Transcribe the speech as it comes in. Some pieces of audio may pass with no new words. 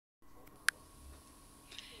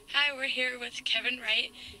Hi, we're here with Kevin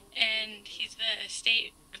Wright, and he's the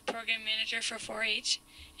state program manager for 4-H,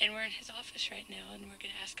 and we're in his office right now, and we're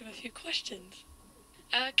going to ask him a few questions.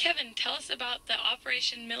 Kevin, tell us about the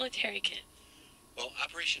Operation Military Kit. Well,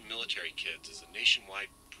 Operation Military Kids is a nationwide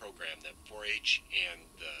program that 4-H and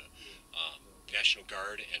the National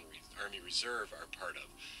Guard and Army Reserve are part of.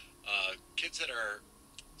 Kids that are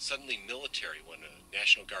suddenly military when a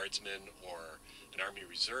National Guardsman or an Army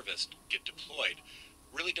Reservist get deployed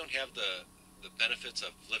really don't have the benefits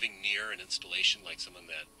of living near an installation like someone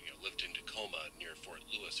that lived in Tacoma near Fort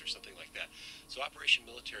Lewis or something like that. So Operation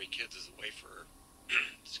Military Kids is a way for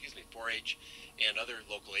 4-H and other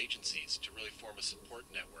local agencies to really form a support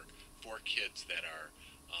network for kids that are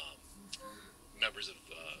members of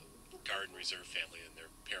Guard and Reserve family and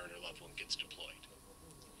their parent or loved one gets deployed.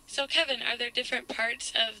 So Kevin, are there different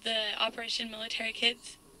parts of the Operation Military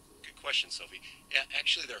Kids? Good question, Sophie. Yeah,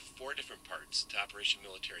 actually, there are 4 different parts to Operation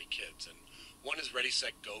Military Kids, and one is Ready,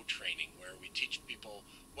 Set, Go training, where we teach people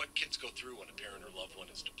what kids go through when a parent or loved one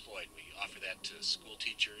is deployed. We offer that to school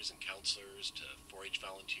teachers and counselors, to 4-H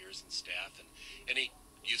volunteers and staff, and any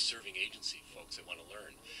youth-serving agency folks that want to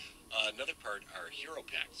learn. Another part are Hero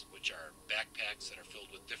Packs, which are backpacks that are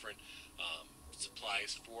filled with different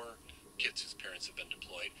supplies for kids whose parents have been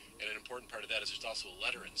deployed. And an important part of that is there's also a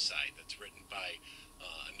letter inside that's written by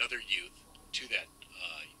another youth to that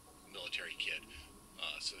military kid,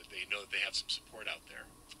 so that they know that they have some support out there.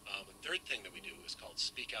 A third thing that we do is called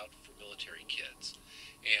Speak Out for Military Kids.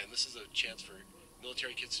 And this is a chance for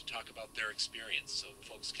military kids to talk about their experience so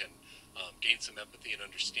folks can gain some empathy and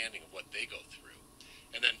understanding of what they go through.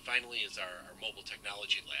 And then finally is our mobile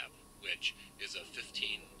technology lab, which is a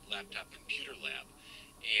 15 laptop computer lab,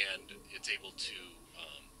 and it's able to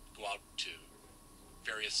go out to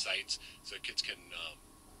various sites so kids can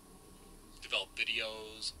develop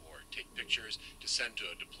videos or take pictures to send to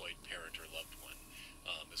a deployed parent or loved one,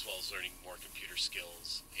 as well as learning more computer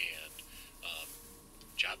skills and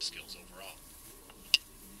job skills overall.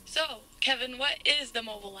 So, Kevin, what is the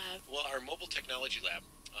mobile lab? Well, our mobile technology lab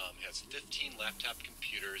has 15 laptop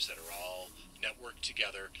computers that are all networked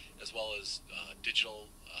together, as well as digital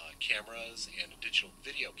cameras and a digital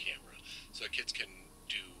video camera, so kids can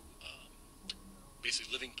do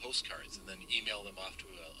basically living postcards and then email them off to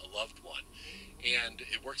a loved one. And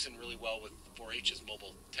it works in really well with 4-H's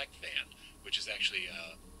mobile tech van, which is actually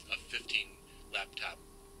a 15 laptop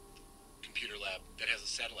computer lab that has a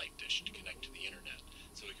satellite dish to connect to the internet.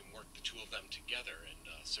 So we can work the 2 of them together and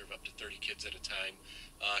serve up to 30 kids at a time,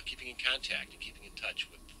 keeping in contact and keeping in touch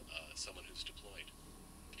with someone who's deployed.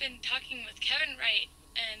 Been talking with Kevin Wright,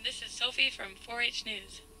 and this is Sophie from 4-H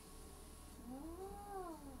News.